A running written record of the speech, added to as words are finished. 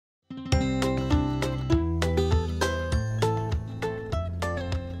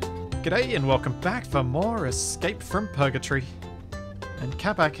G'day and welcome back for more Escape from Purgatory. And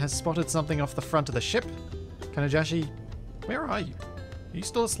Kabak has spotted something off the front of the ship. Kanajashi, where are you? Are you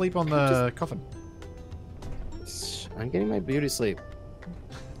still asleep on the coffin? I'm getting my beauty sleep.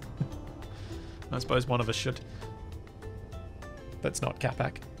 I suppose one of us should. That's not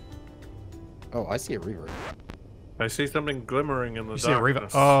Kabak. Oh, I see a reaver. I see something glimmering in the You see a Reaver?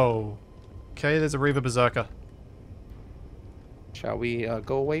 darkness. Oh. Okay, there's a Reaver Berserker. Shall we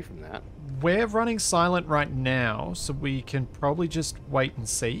go away from that? We're running silent right now, so we can probably just wait and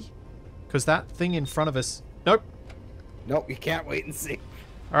see. Because that thing in front of us... Nope. Nope, you can't wait and see.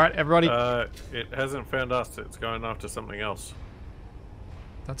 Alright, everybody. It hasn't found us. It's going after something else.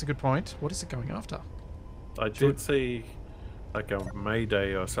 That's a good point. What is it going after? I did see like a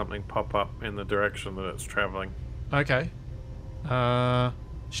mayday or something pop up in the direction that it's traveling. Okay.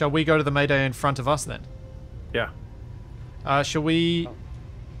 Shall we go to the Mayday in front of us then? Yeah. Should we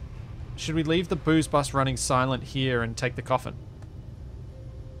leave the booze bus running silent here and take the coffin?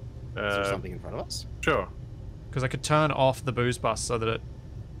 Is there something in front of us? Sure. Because I could turn off the booze bus so that it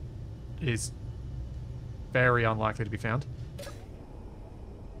is very unlikely to be found.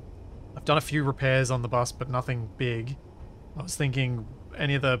 I've done a few repairs on the bus, but nothing big. I was thinking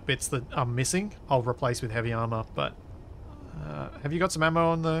any of the bits that are missing, I'll replace with heavy armor, but... have you got some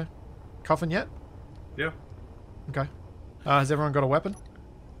ammo on the coffin yet? Yeah. Okay. Has everyone got a weapon?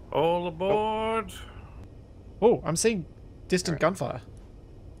 All aboard! Oh, I'm seeing distant gunfire.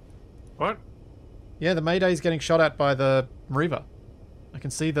 What? Yeah, the Mayday's getting shot at by the Reaver. I can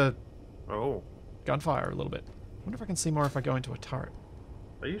see the Oh. gunfire a little bit. I wonder if I can see more if I go into a turret.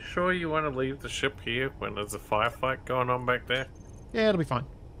 Are you sure you want to leave the ship here when there's a firefight going on back there? Yeah, it'll be fine.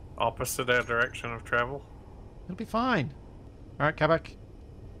 Opposite our direction of travel? It'll be fine. Alright, Kabak.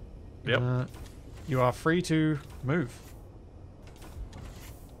 Yep. You are free to move.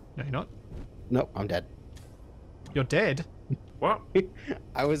 No, you're not. Nope, I'm dead. You're dead? What?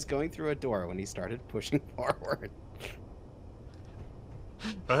 I was going through a door when he started pushing forward.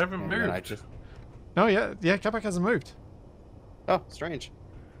 I haven't And then moved. I just... No, yeah, Kabak hasn't moved. Oh, strange.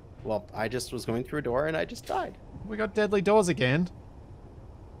 Well, I just was going through a door and I just died. We got deadly doors again.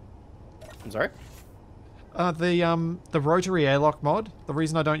 I'm sorry? The rotary airlock mod, the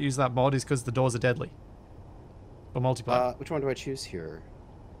reason I don't use that mod is because the doors are deadly. For multiplayer. Which one do I choose here?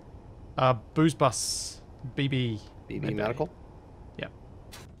 Booze bus. BB. BB Mayday. medical? Yeah.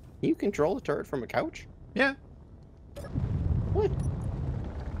 Can you control the turret from a couch? Yeah. What?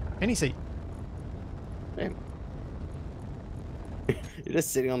 Any seat. Damn. You're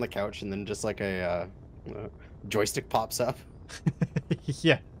just sitting on the couch and then just like a joystick pops up.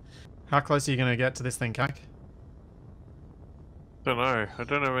 Yeah. How close are you going to get to this thing, Kak? Don't know. I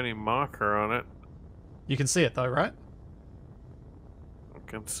don't have any marker on it. You can see it though, right? I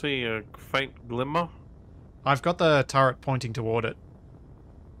can see a faint glimmer. I've got the turret pointing toward it.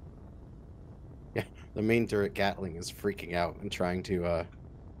 Yeah, the main turret Gatling is freaking out and trying to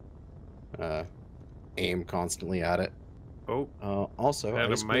aim constantly at it. Oh, Also,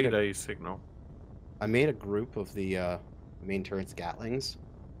 had a mayday signal. I made a group of the main turret's Gatlings.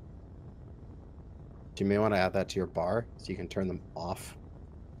 You may want to add that to your bar so you can turn them off.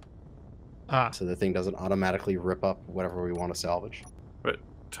 So the thing doesn't automatically rip up whatever we want to salvage. But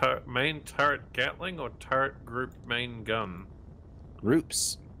main turret Gatling or turret group main gun?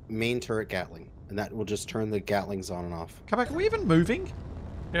 Groups main turret Gatling, and that will just turn the Gatlings on and off. Kabak, are we even moving?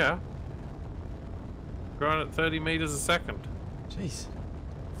 Yeah. Growing at 30 meters a second. Jeez.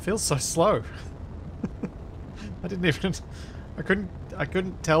 Feels so slow. I didn't even... I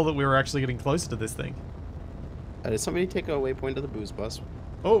couldn't tell that we were actually getting closer to this thing. Did somebody take a waypoint to the booze bus?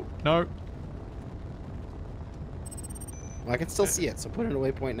 Oh, no. Well, I can still see it, so put in a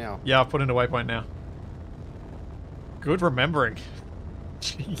waypoint now. Yeah, I've put in a waypoint now. Good remembering.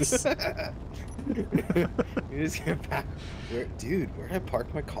 Jeez. You just get back. Dude, where did I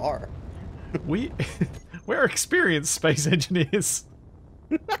park my car? We're experienced space engineers.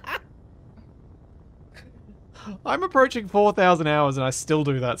 I'm approaching 4,000 hours and I still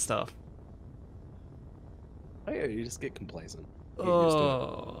do that stuff. Oh yeah, you just get complacent.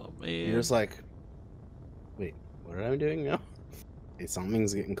 Oh, man. You're just like, wait, what am I doing now? Hey,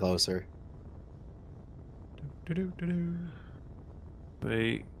 something's getting closer.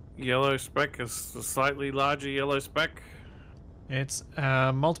 The yellow speck is the slightly larger yellow speck. It's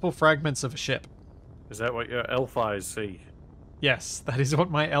multiple fragments of a ship. Is that what your elf eyes see? Yes, that is what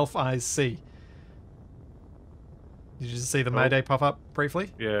my elf eyes see. Did you just see the Mayday pop up briefly?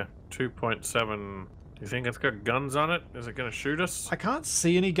 Yeah, 2.7. Do you think it's got guns on it? Is it going to shoot us? I can't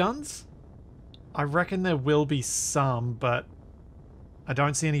see any guns. I reckon there will be some, but I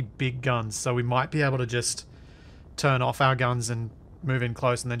don't see any big guns, so we might be able to just turn off our guns and move in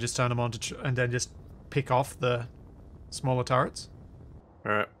close, and then just turn them on and then just pick off the smaller turrets.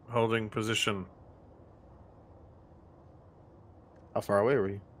 All right, holding position. How far away were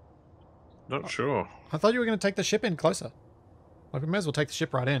you? Not sure. I thought you were going to take the ship in closer. Like, we may as well take the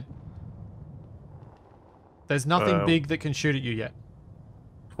ship right in. There's nothing big that can shoot at you yet.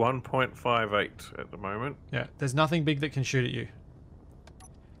 1.58 at the moment. Yeah, there's nothing big that can shoot at you.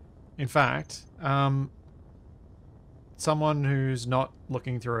 In fact, someone who's not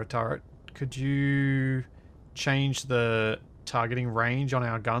looking through a turret, could you change the targeting range on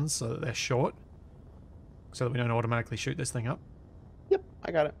our guns so that they're short? So that we don't automatically shoot this thing up? Yep,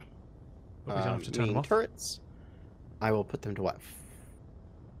 I got it. But we don't have to turn them off. Turrets. I will put them to what?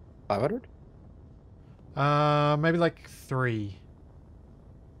 500? Maybe like 3.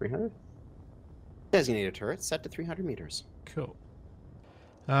 300? Designated turrets set to 300 meters. Cool.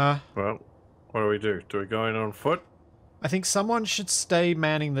 Well, what do we do? Do we go in on foot? I think someone should stay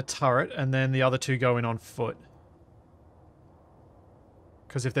manning the turret, and then the other two go in on foot.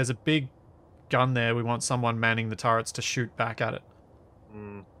 Because if there's a big gun there, we want someone manning the turrets to shoot back at it.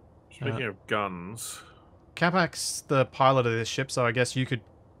 Speaking of guns... Capac's the pilot of this ship, so I guess you could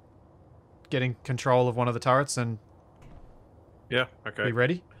get in control of one of the turrets and... Yeah, okay. Be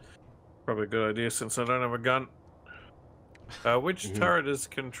ready? Probably a good idea since I don't have a gun. Which turret is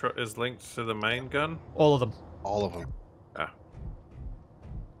linked to the main gun? All of them. All of them. Ah.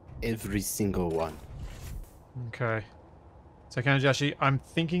 Every single one. Okay. So, Kanajashi, I'm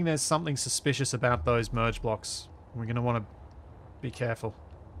thinking there's something suspicious about those merge blocks. We're going to want to be careful.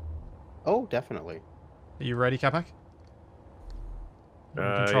 Oh, definitely. Are you ready, Capac?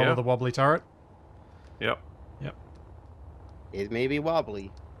 Control of the wobbly turret? Yep. Yep. It may be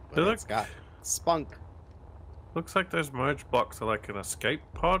wobbly, but it's got spunk. Looks like those merge blocks are like an escape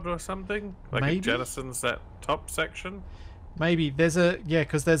pod or something. Like Maybe? it jettisons that top section. Maybe. There's a... Yeah,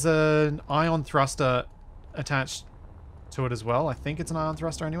 because there's an ion thruster attached to it as well. I think it's an ion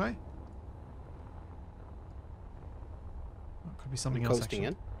thruster anyway. It could be something else, Coasting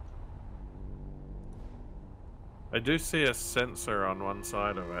actually. in. I do see a sensor on one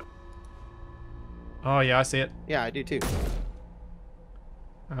side of it. Oh, yeah, I see it. Yeah, I do too.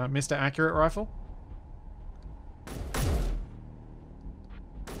 Mr. Accurate Rifle?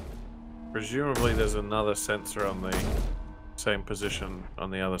 Presumably there's another sensor on the same position on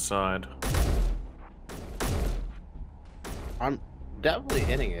the other side. I'm definitely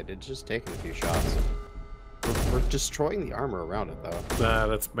hitting it. It's just taking a few shots. We're destroying the armor around it, though. Nah,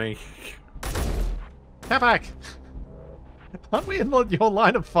 that's me. Capac! Aren't we in your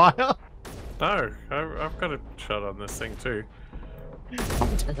line of fire? No, I've got a shot on this thing too. How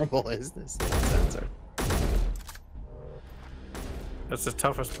terrible is this little sensor? That's the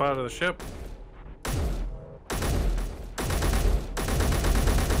toughest part of the ship.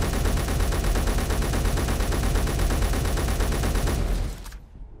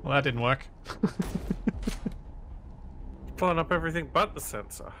 Well, that didn't work. Pulling up everything but the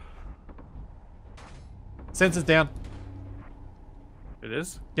sensor. Sensor's down. It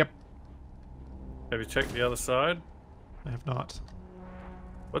is? Yep. Have you checked the other side? I have not.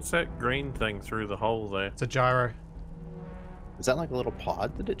 What's that green thing through the hole there? It's a gyro. Is that like a little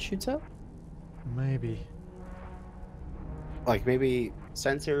pod that it shoots out? Maybe. Like maybe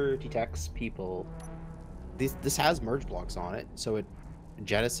sensor detects people. This has merge blocks on it, so it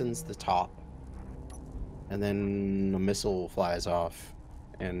jettisons the top, and then a missile flies off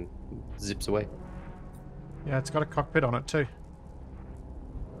and zips away. Yeah, it's got a cockpit on it too.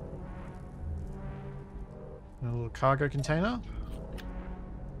 And a little cargo container.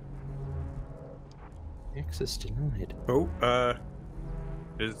 Access denied. Oh,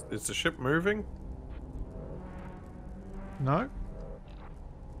 is the ship moving? No?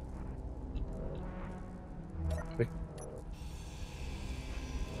 Wait.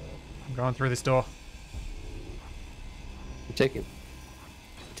 I'm going through this door. I'm taking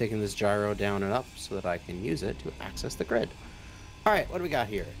this gyro down and up so that I can use it to access the grid. All right, what do we got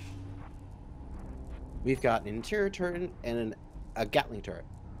here? We've got an interior turret and a Gatling turret.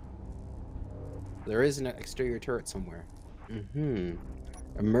 There is an exterior turret somewhere.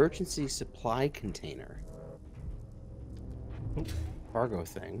 Emergency supply container. Oop. Cargo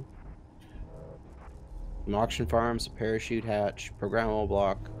thing. An auction farms, a parachute hatch, programmable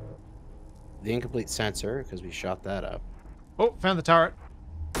block. The incomplete sensor, because we shot that up. Oh, found the turret.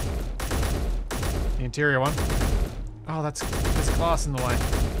 The interior one. Oh, there's glass in the way.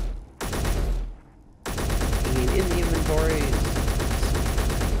 In the inventory.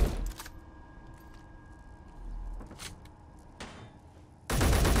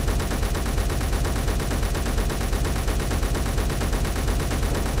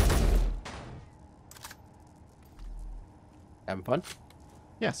 having fun?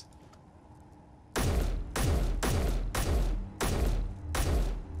 Yes.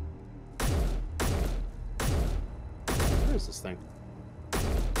 Where is this thing?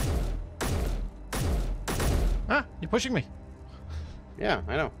 Ah, you're pushing me. Yeah,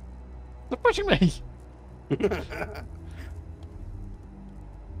 I know. Stop pushing me.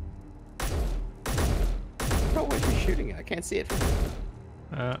 What are you shooting at? I can't see it from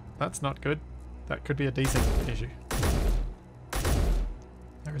here. That's not good. That could be a decent issue.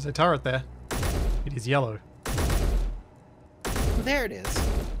 There is a turret there. It is yellow. There it is.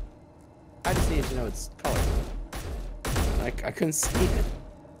 I just needed to know its color. I couldn't see it.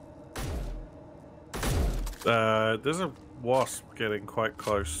 There's a wasp getting quite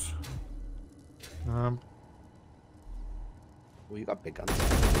close. Well, you got big guns.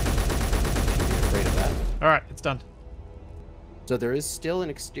 Shouldn't be afraid of that. Alright, it's done. So there is still an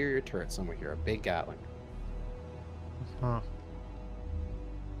exterior turret somewhere here, a big Gatling. Huh.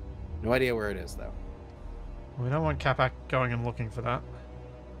 No idea where it is, though. We don't want Capac going and looking for that.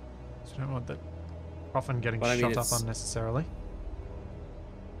 So we don't want that coffin getting But I mean, shot up it's- unnecessarily.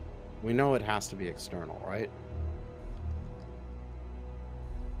 We know it has to be external, right?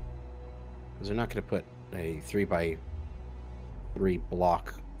 Because they're not going to put a 3x3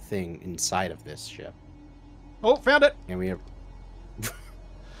 block thing inside of this ship. Oh, found it! And we have... It's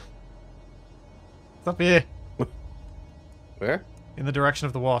up here. Where? In the direction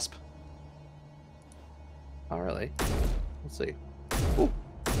of the wasp. Oh, really? Let's see. Ooh.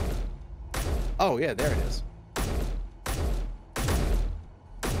 Oh, yeah, there it is.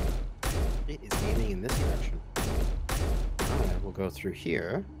 It is aiming in this direction. Alright, we'll go through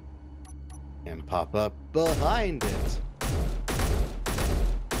here and pop up behind it.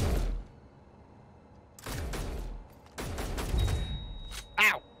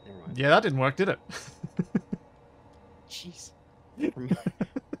 Ow! Never mind. Yeah, that didn't work, did it? Jeez.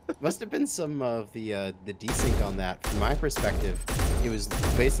 Must have been some of the desync on that. From my perspective, it was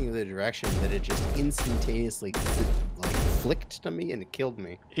facing the direction that it just instantaneously like flicked to me and it killed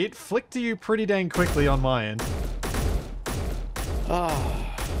me. It flicked to you pretty dang quickly on my end. Oh,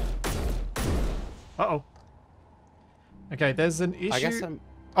 Uh-oh. Okay, there's an issue. I guess I'm.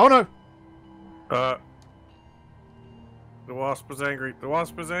 Oh, no! The wasp is angry. The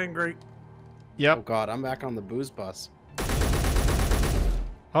wasp is angry. Oh Yep. god, I'm back on the booze bus.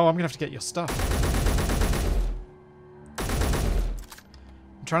 Oh, I'm gonna have to get your stuff.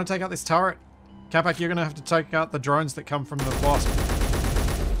 I'm trying to take out this turret. Capac, you're gonna have to take out the drones that come from the wasp.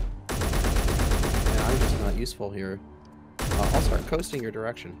 Yeah, I'm just not useful here. I'll start coasting your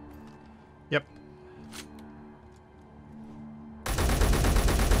direction. Yep.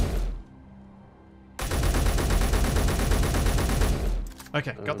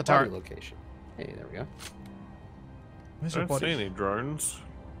 Okay, got the Body turret. location. Hey, there we go. Where's I your don't see body? any drones.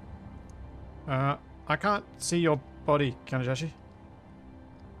 I can't see your body, Kanajashi.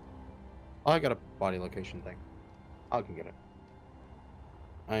 Oh, I got a body location thing. I can get it.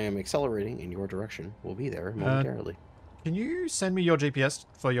 I am accelerating in your direction. We'll be there momentarily. Can you send me your GPS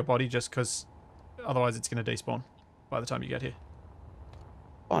for your body just because otherwise it's going to despawn by the time you get here?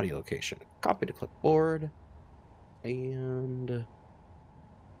 Body location. Copy to clipboard. And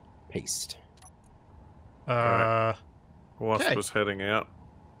paste. Right. Wasp Okay. was heading out.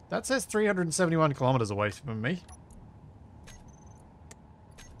 That says 371 kilometers away from me.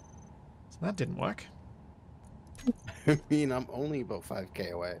 So that didn't work. I mean, I'm only about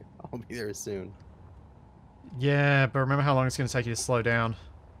 5k away. I'll be there soon. Yeah, but remember how long it's going to take you to slow down.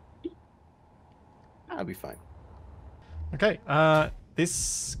 I'll be fine. Okay,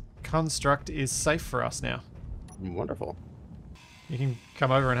 this construct is safe for us now. Wonderful. You can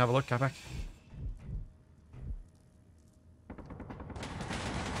come over and have a look, Capac.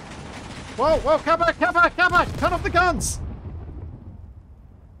 Whoa, whoa, Capac, Capac, Capac! Turn off the guns!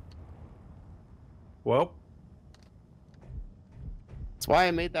 Well, That's why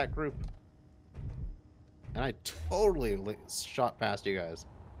I made that group. And I totally shot past you guys.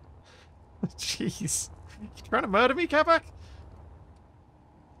 Jeez. You trying to murder me, Capac?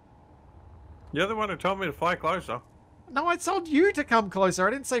 you're the one who told me to fly closer. No, I told you to come closer.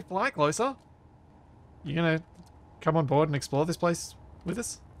 I didn't say fly closer. You gonna come on board and explore this place with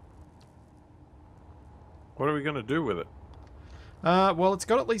us? What are we going to do with it? Well, it's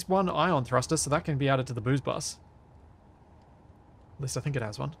got at least one ion thruster, so that can be added to the booze bus. At least I think it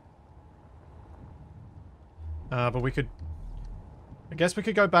has one. But we could... I guess we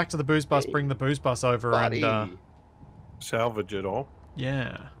could go back to the booze bus, bring the booze bus over, Buddy. and... Salvage it all.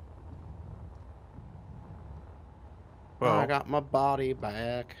 yeah. Well, I got my body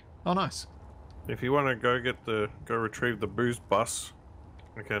back. Oh, nice. If you want to go retrieve the booze bus,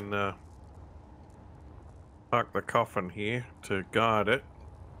 we can park the coffin here to guard it.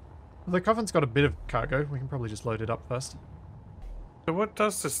 The coffin's got a bit of cargo. We can probably just load it up first. So what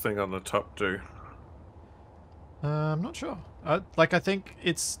does this thing on the top do? I'm not sure. Like, I think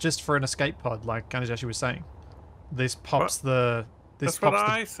it's just for an escape pod, like Kanajashi was saying. This pops the... That's what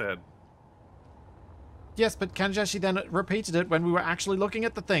I said. Yes, but Kanajashi then repeated it when we were actually looking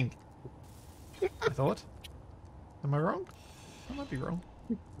at the thing. I thought. Am I wrong? I might be wrong.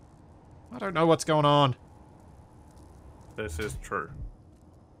 I don't know what's going on. This is true.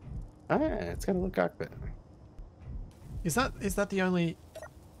 Ah, it's got a little cockpit. Is that the only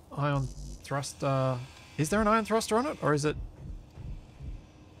ion thruster? Is there an ion thruster on it, or is it?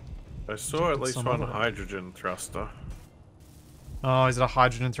 I saw at least some one other- hydrogen thruster. Oh, is it a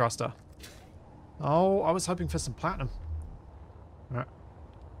hydrogen thruster? Oh, I was hoping for some platinum. Alright.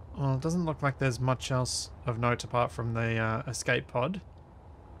 Well, it doesn't look like there's much else of note apart from the escape pod.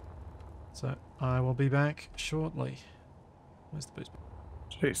 So I will be back shortly. Where's the boost?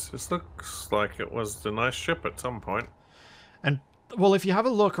 Jeez, this looks like it was a nice ship at some point. And well, if you have a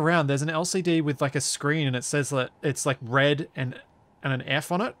look around, there's an LCD with like a screen, and it says that it's like red and an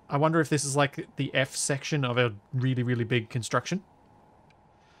F on it. I wonder if this is like the F section of a really, really big construction.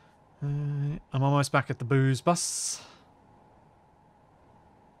 I'm almost back at the booze bus.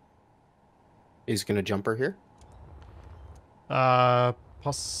 He's gonna jumper here.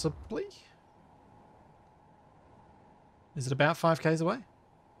 Possibly. Is it about 5Ks away?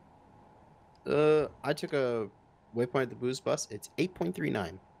 I took a waypoint at the booze bus. It's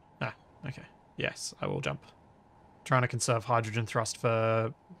 8.39. Ah, okay. Yes, I will jump. Trying to conserve hydrogen thrust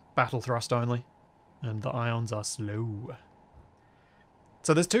for battle thrust only. And the ions are slow.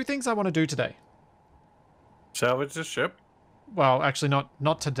 So there's two things I want to do today. Salvage the ship. Well, actually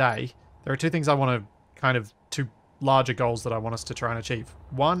not today. There are two things I want to two larger goals that I want us to try and achieve.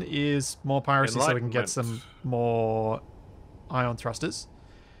 One is more piracy so we can get some more ion thrusters.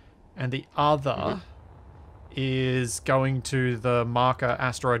 And the other is going to the marker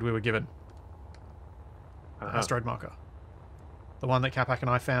asteroid we were given. Asteroid marker. The one that Capac and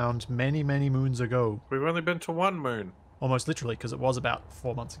I found many, many moons ago. We've only been to one moon. Almost literally, because it was about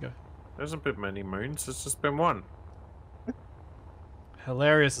 4 months ago. There hasn't been many moons, it's just been one.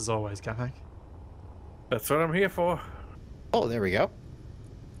 Hilarious as always, Capac. That's what I'm here for. Oh, there we go.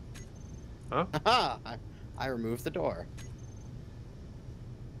 Huh? Aha! I removed the door.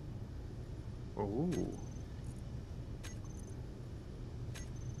 Ooh.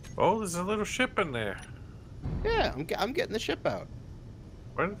 Oh, there's a little ship in there. Yeah, I'm getting the ship out.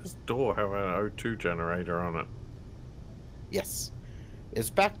 Why did this door have an O2 generator on it? Yes. It's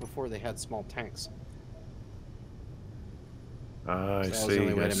back before they had small tanks. I So that was see, the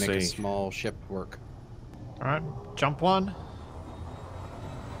only way I to make a see. small ship work. Alright, jump one.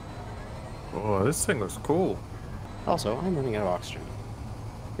 Oh, this thing looks cool. Also, I'm running out of oxygen.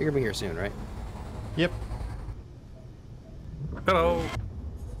 You're gonna be here soon, right? Yep. Hello.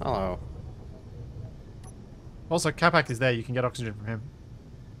 Hello. Also, Capac is there. You can get oxygen from him.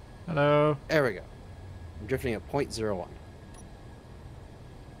 Hello. There we go. I'm drifting at 0.01.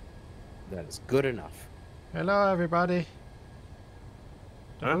 That is good enough. Hello, everybody.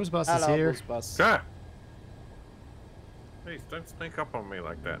 The Huh? booze bus is Hello, here. booze bus. Ah! Please don't sneak up on me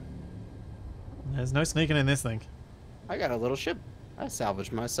like that. There's no sneaking in this thing. I got a little ship. I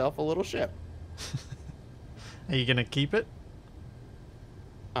salvaged myself a little ship. Are you gonna keep it?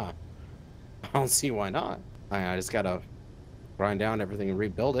 Huh. I don't see why not. I just gotta grind down everything and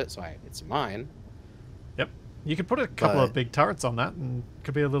rebuild it, so it's mine. Yep. You could put a couple of But- big turrets on that, and it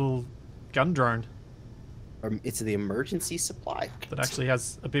could be a little gun drone It's the emergency supply. that actually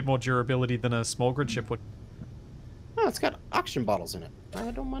has a bit more durability than a small grid ship would. Oh, it's got oxygen bottles in it.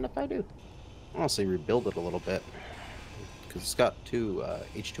 I don't mind if I do. I'll honestly rebuild it a little bit. Because it's got two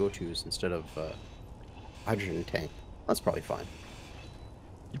H2O2s instead of hydrogen tank. That's probably fine.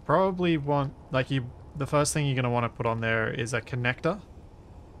 You probably want, the first thing you're going to want to put on there is a connector.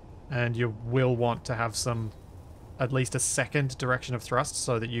 And you will want to have at least a second direction of thrust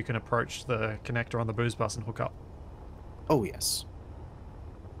so that you can approach the connector on the booze bus and hook up. Oh, yes.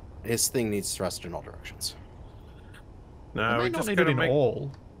 This thing needs thrust in all directions. No, You may we're not just need it gonna in make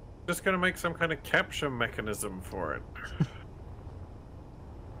all. some kind of capture mechanism for it.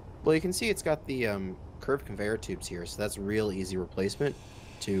 Well, you can see it's got the curved conveyor tubes here, so that's real easy replacement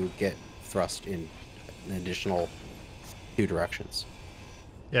to get thrust in an additional 2 directions.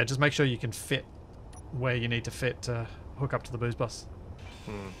 Yeah, just make sure you can fit where you need to fit to hook up to the booze bus.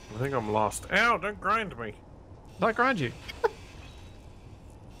 I think I'm lost. Ow, don't grind me. Don't grind you.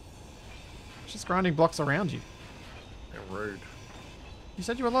 Just grinding blocks around you. Yeah, rude. You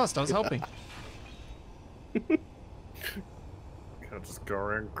said you were lost. I was helping. Can't just go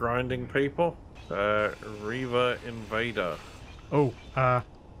around grinding people. Reaver Invader. Oh,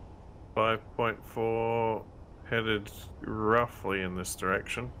 5.4 headed roughly in this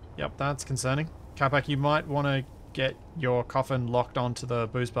direction. Yep, that's concerning. Capac, you might want to get your coffin locked onto the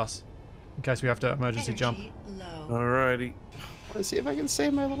booze bus in case we have to emergency jump. Low. Alrighty. Let's see if I can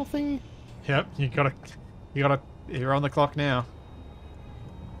save my little thingy. Yep, you're on the clock now.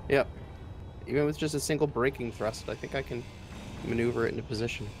 Yep. Even with just a single braking thrust, I think I can maneuver it into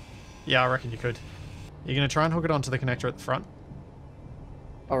position. Yeah, I reckon you could. You're going to try and hook it onto the connector at the front?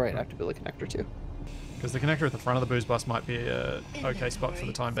 Alright, I have to build a connector too. Because the connector at the front of the booze bus might be a okay spot for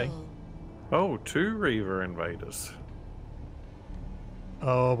the time being. Oh, 2 Reaver Invaders.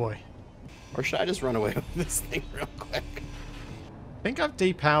 Oh boy. Or should I just run away with this thing real quick? I think I've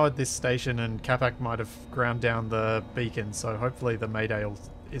depowered this station and Capac might have ground down the beacon, so hopefully the Mayday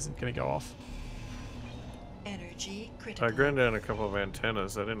isn't going to go off. Energy critical. I ground down a couple of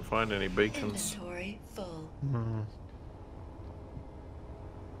antennas. I didn't find any beacons. Inventory full.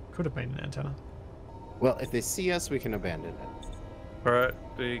 Could have been an antenna. Well, if they see us, we can abandon it. Alright,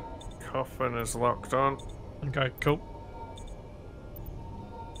 the coffin is locked on. Okay, cool.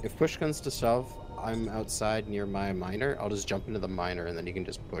 If push comes to shove, I'm outside near my miner. I'll just jump into the miner and then you can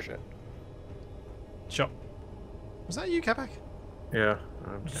just push it. Sure. Was that you, Capac? Yeah,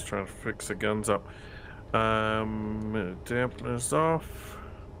 I'm just trying to fix the guns up. Dampeners off.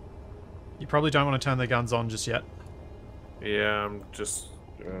 You probably don't want to turn the guns on just yet. Yeah, I'm just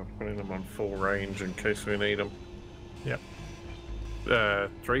putting them on full range in case we need them. Yep.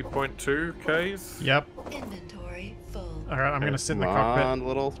 3.2 Ks? Yep. Inventory full. Alright, I'm going to sit in the Come cockpit. on,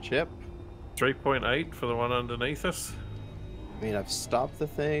 little chip. 3.8 for the one underneath us. I mean, I've stopped the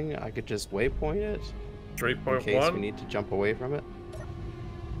thing. I could just waypoint it in case we 3.1. need to jump away from it.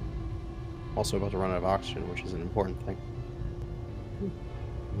 Also about to run out of oxygen, which is an important thing.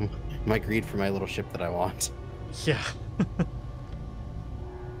 My greed for my little ship that I want. Yeah.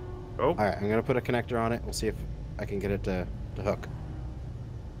 Oh, Alright, I'm gonna put a connector on it. We'll see if I can get it to hook.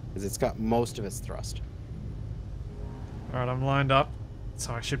 Because it's got most of its thrust. Alright, I'm lined up.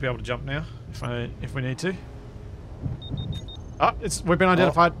 So I should be able to jump now if we need to. Oh, we've been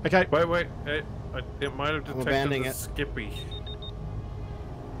identified. Okay. wait. It might have abandoning detected the Skippy.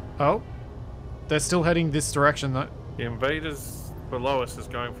 Oh. They're still heading this direction though. The invaders below us is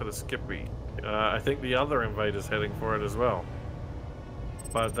going for the Skippy. I think the other invader's heading for it as well.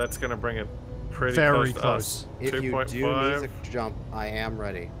 But that's going to bring it pretty Very close. close. If you do 2.5, need to jump, I am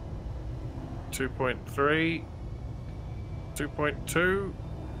ready. 2.3, 2.2,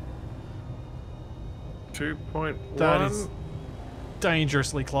 2.1. That is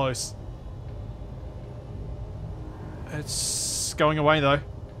dangerously close. It's going away though.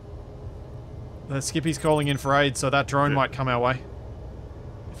 The Skippy's calling in for aid, so that drone might come our way.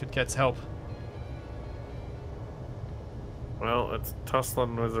 If it gets help. Well, it's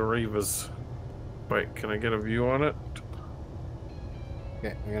tussling with the Reavers. Wait, can I get a view on it?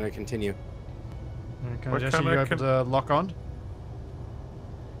 Okay, I'm gonna continue. Okay, What Jesse, kind you of able to lock on?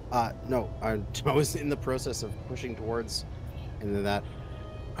 No, I was in the process of pushing towards, and then that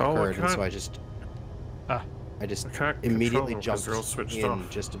Oh, occurred, and so I just can't immediately control them 'cause jumped they're all switched in off.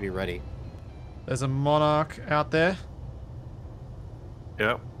 just to be ready. There's a Monarch out there.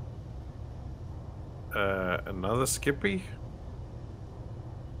 Yep. Another Skippy?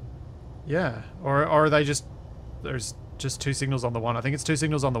 Yeah. Or are they just... There's just 2 signals on the one. I think it's 2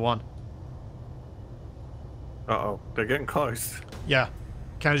 signals on the one. Uh-oh, they're getting close. Yeah.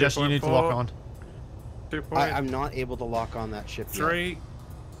 Counter Jesse, you need to lock on. 2.3. I'm not able to lock on that ship yet.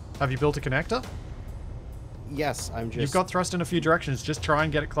 Have you built a connector? Yes, I'm just... You've got thrust in a few directions. Just try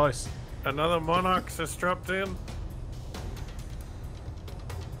and get it close. Another Monarch's just dropped in.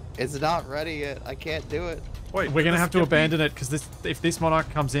 It's not ready yet. I can't do it. We're Wait, going did to the have to Skippy- abandon it, because if this Monarch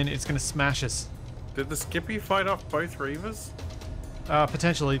comes in, it's going to smash us. Did the Skippy fight off both Reavers?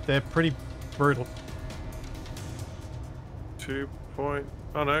 Potentially. They're pretty brutal. 2 point...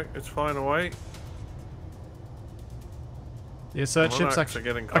 Oh no, it's flying away. The assert ship's Monarchs are actually...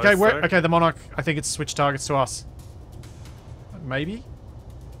 getting close, Okay, though. okay, the Monarch, I think it's switched targets to us. Maybe?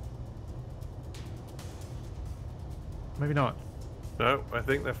 Maybe not. No, I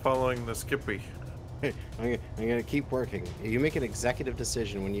think they're following the Skippy. I'm gonna keep working. You make an executive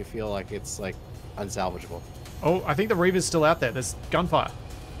decision when you feel like it's like unsalvageable. Oh, I think the Reaver's still out there. There's gunfire.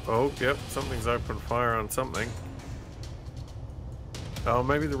 Oh, yep, something's opened fire on something. Oh,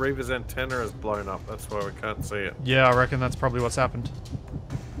 maybe the Reaver's antenna is blown up. That's why we can't see it. Yeah, I reckon that's probably what's happened.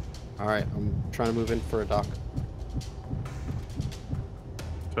 All right, I'm trying to move in for a dock.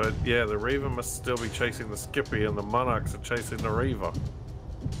 So, yeah, the Reaver must still be chasing the Skippy, and the Monarchs are chasing the Reaver.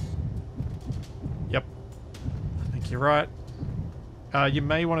 Yep. I think you're right. You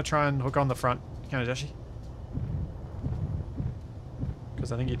may want to try and hook on the front, Kanajashi.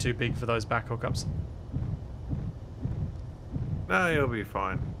 Because I think you're too big for those back hookups. No, you'll be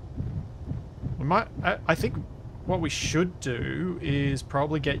fine. We might... I think what we should do is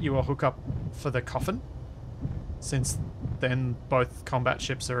probably get you a hookup for the coffin. Since then both combat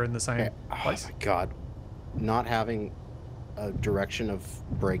ships are in the same place. Oh my god. Not having a direction of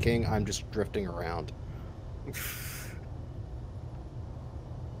braking, I'm just drifting around.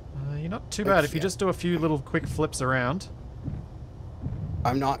 You're not too bad if you just do a few little quick flips around.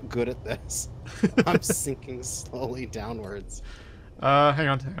 I'm not good at this. I'm sinking slowly downwards. Hang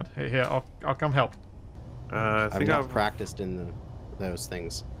on. Here, I'll come help. I I've think not I've... practiced in those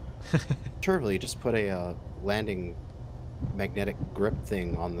things. Turvely, just put a landing magnetic grip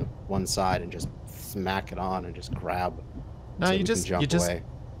thing on the one side and just smack it on and just grab. No, so you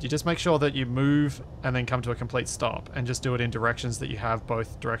just make sure that you move and then come to a complete stop and just do it in directions that you have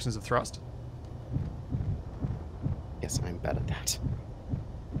both directions of thrust. Yes, I'm bad at that.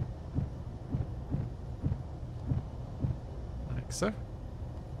 Like so.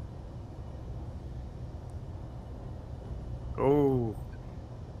 Oh.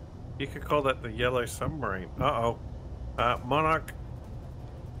 You could call that the yellow submarine. Uh-oh. Monarch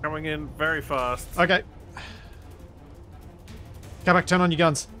coming in very fast. Okay. Come back, turn on your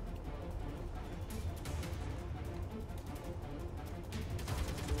guns.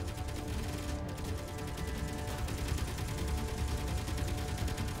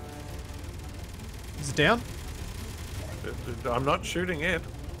 Is it down? I'm not shooting it.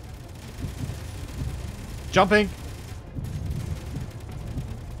 Jumping.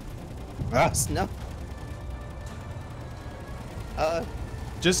 No.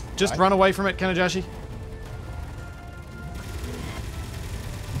 Just run away from it, Kanajashi.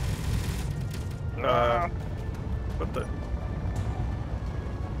 What the?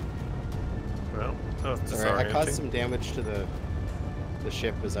 Well, that was disorienting. Alright, I caused some damage to the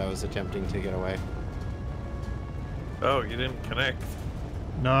ship as I was attempting to get away. Oh, you didn't connect.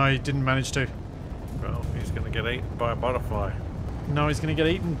 No, he didn't manage to. Well, he's gonna get eaten by a butterfly. No, he's going to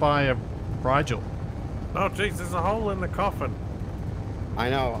get eaten by a Rigel. Oh, jeez, there's a hole in the coffin. I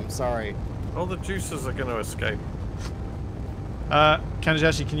know, I'm sorry. All the juices are gonna escape.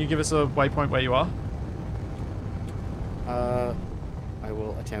 Kanajashi, can you give us a waypoint where you are? I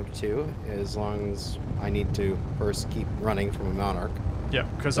will attempt to, as long as I need to first keep running from a Monarch. Yeah,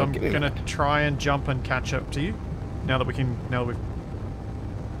 because So I'm give me a going to minute. try and jump and catch up to you. Now that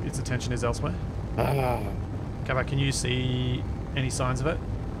its attention is elsewhere. Kabak, can you see any signs of it?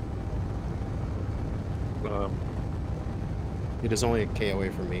 It is only a K away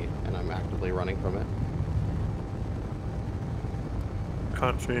from me, and I'm actively running from it.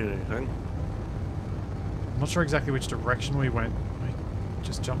 Can't see anything. I'm not sure exactly which direction we went. We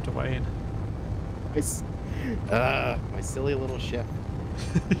just jumped away in. My silly little ship.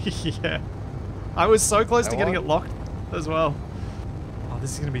 Yeah. I was so close to getting it want- locked as well. Oh,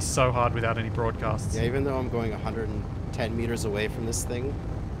 this is going to be so hard without any broadcasts. Yeah, even though I'm going 110 meters away from this thing,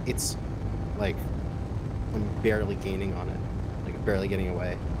 it's like I'm barely gaining on it. Like barely getting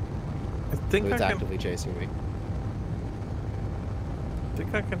away. I think So it's I actively chasing me.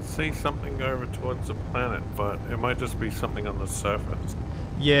 think I can see something over towards the planet, but it might just be something on the surface.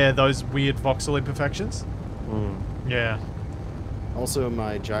 Yeah, those weird voxel imperfections. Yeah. Also,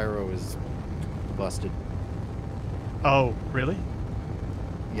 my gyro is busted. Oh, really?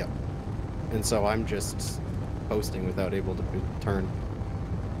 Yep. And so I'm just posting without able to turn.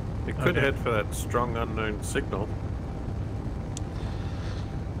 You could Okay. head for that strong unknown signal.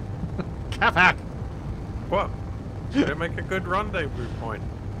 Kabak! What? They make a good rendezvous point.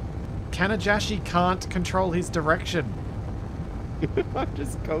 Kanajashi can't control his direction. I'm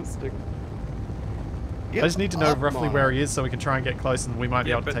just coasting. I just need to know Up, roughly where Monarch. he is so we can try and get close and we might be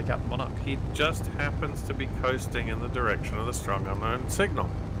Yeah, able to but- take out the Monarch. He just happens to be coasting in the direction of the strong unknown signal.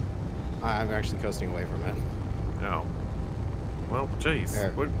 I'm actually coasting away from it. No. Well, jeez.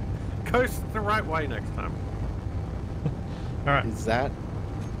 There. We'll coast the right way next time. Alright. Is that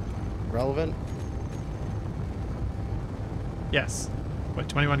relevant? Yes. We're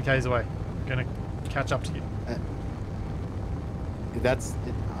 21 k's away. I'm gonna catch up to you.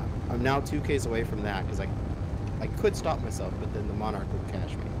 I'm now 2Ks away from that because I could stop myself, but then the Monarch would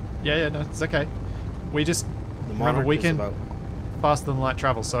catch me. Yeah, no, it's okay. We just The remember Monarch we is can about, faster than light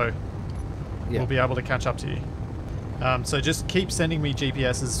travel, so yeah. we'll be able to catch up to you. So just keep sending me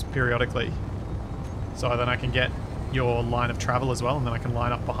GPSs periodically, So then I can get your line of travel as well, and then I can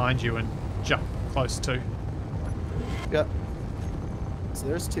line up behind you and jump close too. Yep. So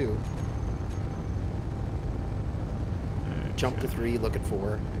there's 2. Jump to 3, look at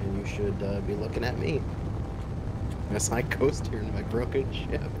 4, and you should be looking at me as I coast here in my broken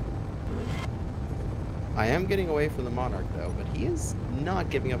ship. I am getting away from the Monarch though, but he is not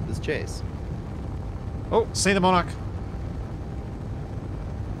giving up this chase. Oh, see the Monarch.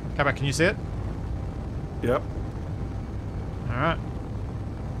 Come back, can you see it? Yep. Alright.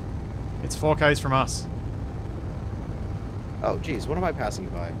 It's 4Ks from us. Oh, geez, what am I passing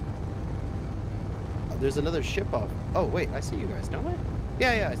by? Oh, there's another ship off. Oh, wait, I see you guys, don't I?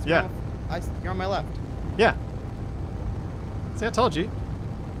 Yeah, I see Yeah. you're on my left. Yeah. See, I told you.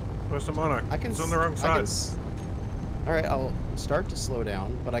 Where's the Monarch? It's on the wrong side. Alright, I'll start to slow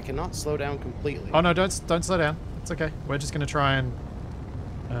down, but I cannot slow down completely. Oh no, don't slow down. It's okay. We're just gonna try and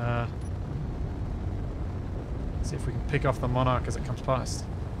see if we can pick off the Monarch as it comes past.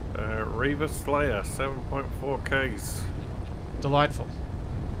 Reaver Slayer, 7.4 Ks. Delightful.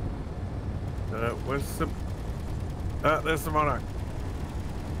 Where's the... there's the Monarch.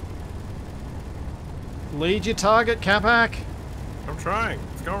 Lead your target, Capac. I'm trying.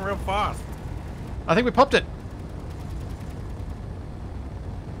 It's going real fast. I think we popped it.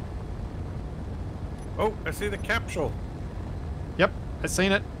 Oh, I see the capsule. Yep, I've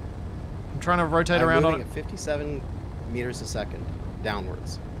seen it. I'm trying to rotate around on moving it. at 57 meters a second,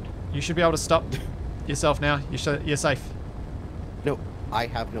 downwards. You should be able to stop yourself now. You're safe. No, I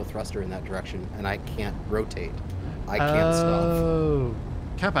have no thruster in that direction, and I can't rotate. I can't stop. Oh,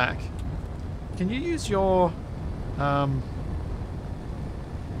 Capac, can you use your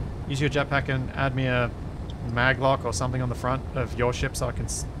jetpack and add me a maglock or something on the front of your ship so I can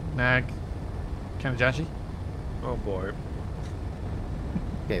snag Kanajashi? Oh boy.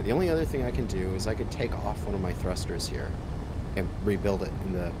 Okay, the only other thing I can do is I could take off one of my thrusters here and rebuild it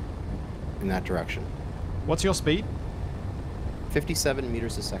in that direction. What's your speed? 57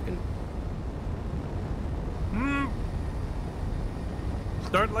 meters a second.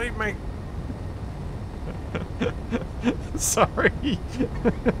 Don't leave me. Sorry.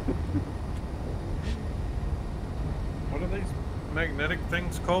 What are these magnetic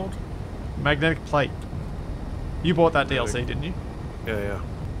things called? Magnetic plate. You bought that DLC, didn't you? Yeah.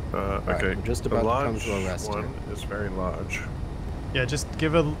 Alright, Okay. I'm just The about to come large to a rest one here. is very large. Yeah, just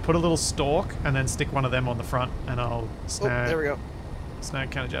put a little stalk and then stick one of them on the front, and I'll Oh, there we go. snag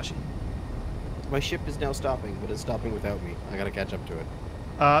Kanajashi. My ship is now stopping, but it's stopping without me. I gotta catch up to it.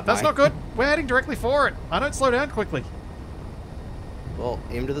 That's not good. We're heading directly for it. I don't slow down quickly. Well,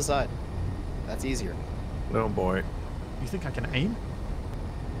 aim to the side. That's easier. Oh boy. You think I can aim?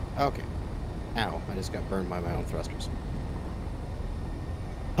 Okay. Ow, I just got burned by my own thrusters.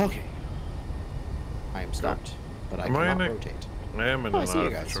 Okay. I am stopped, but I cannot rotate. I am in Oh, I an see you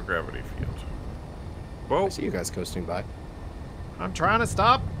artificial guys. gravity field. Whoa. I see you guys coasting by. I'm trying to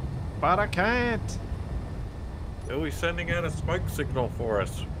stop, but I can't. Oh, he's sending out a smoke signal for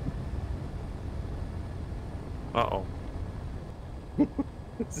us. Uh-oh.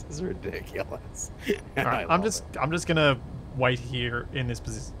 This is ridiculous. All right, I I'm love just gonna wait here in this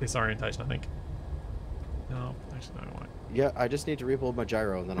orientation, I think. No, actually, no, I won't. Yeah, I just need to rebuild my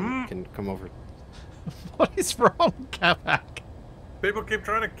gyro, and then I can come over. What is wrong, Capac? People keep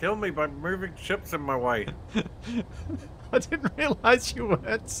trying to kill me by moving ships in my way. I didn't realize you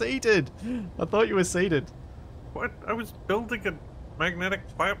weren't seated. I thought you were seated. What? I was building a magnetic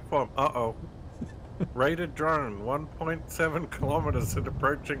platform. Uh-oh. Rated drone, 1.7 kilometers and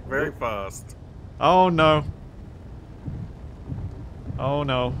approaching very fast. Oh no. Oh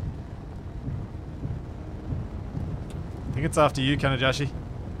no. I think it's after you, Kanajashi.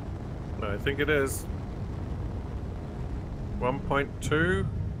 I think it is. 1.2?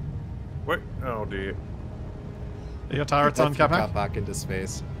 Wait, oh dear. Are your turrets on, Got Capac? back into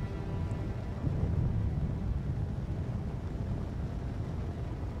space.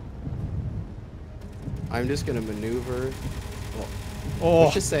 I'm just gonna maneuver. Well, Oh,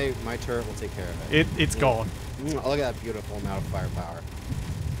 let's just say my turret will take care of it. it's gone. Look at that beautiful amount of firepower.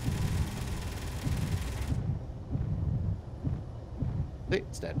 See,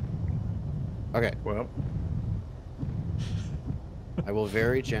 it's dead. Okay, Well, I will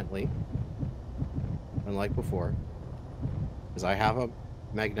very gently, unlike before, because I have a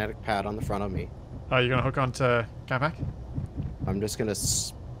magnetic pad on the front of me. Oh, you're gonna hook onto Capac? I'm just gonna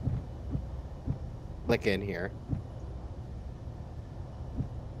click in here,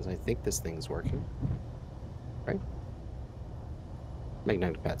 because I think this thing's working, right?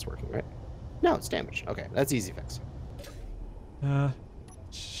 Magnetic pad's working, right? No, it's damaged. Okay, that's easy fix.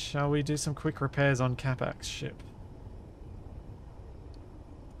 Shit. Shall we do some quick repairs on Capac's ship?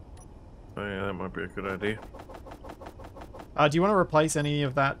 Oh yeah, that might be a good idea. Do you want to replace any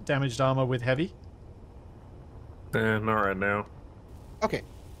of that damaged armor with heavy? Not right now. Okay,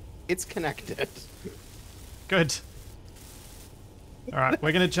 it's connected. Good. Alright,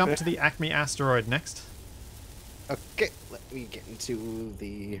 we're going to jump to the Acme asteroid next. Okay, let me get into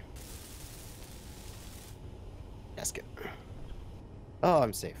the gasket. Oh,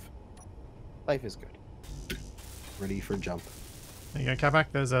 I'm safe. Life is good. Ready for jump. There you go, Capac.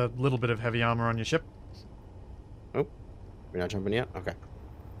 There's a little bit of heavy armor on your ship. Oh, we're not jumping yet? Okay.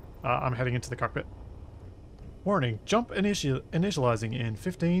 I'm heading into the cockpit. Warning, jump initializing in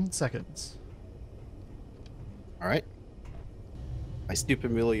 15 seconds. Alright. My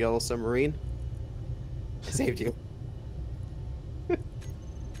stupid little yellow submarine. I saved you.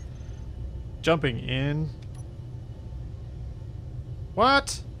 Jumping in.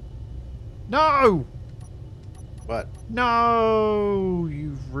 What? No! What? No,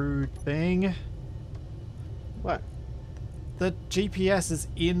 you rude thing. What? The GPS is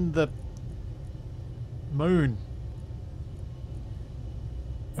in the moon.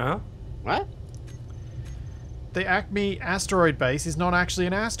 Huh? What? The Acme asteroid base is not actually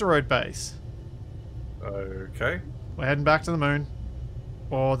an asteroid base. Okay. We're heading back to the moon.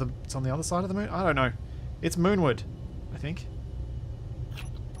 Or it's on the other side of the moon? I don't know. It's moonward, I think.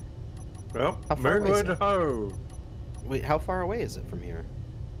 Well, How far away is moonward it? ho! Wait, how far away is it from here?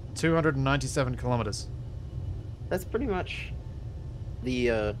 297 kilometers. That's pretty much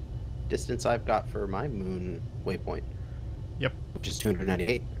the distance I've got for my moon waypoint. Yep. Which is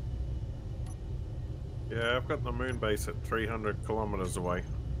 298. Yeah, I've got the moon base at 300 kilometers away.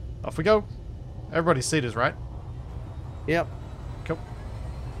 Off we go. Everybody's seated, right? Yep. Cool.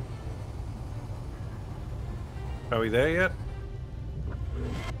 Are we there yet?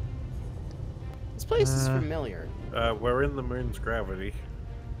 This place is Uh, familiar. We're in the moon's gravity.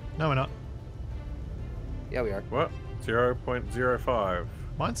 No, we're not. Yeah, we are. What? 0.05.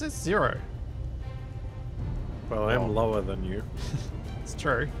 Mine says 0. Well, I'm Oh. lower than you. It's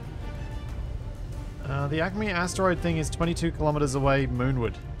true. The Acme asteroid thing is 22 kilometers away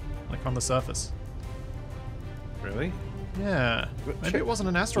moonward. Like on the surface. Really? Yeah. Maybe it wasn't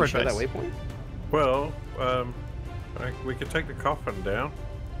an asteroid Show base. that waypoint? Well, we could take the coffin down.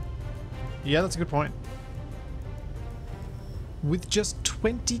 Yeah, that's a good point. With just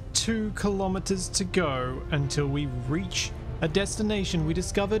 22 kilometers to go until we reach a destination we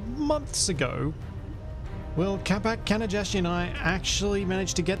discovered months ago, will Capac, Kanajashi and I actually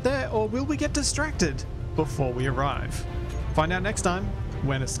manage to get there, or will we get distracted before we arrive? Find out next time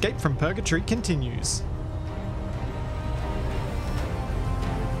when Escape from Purgatory continues.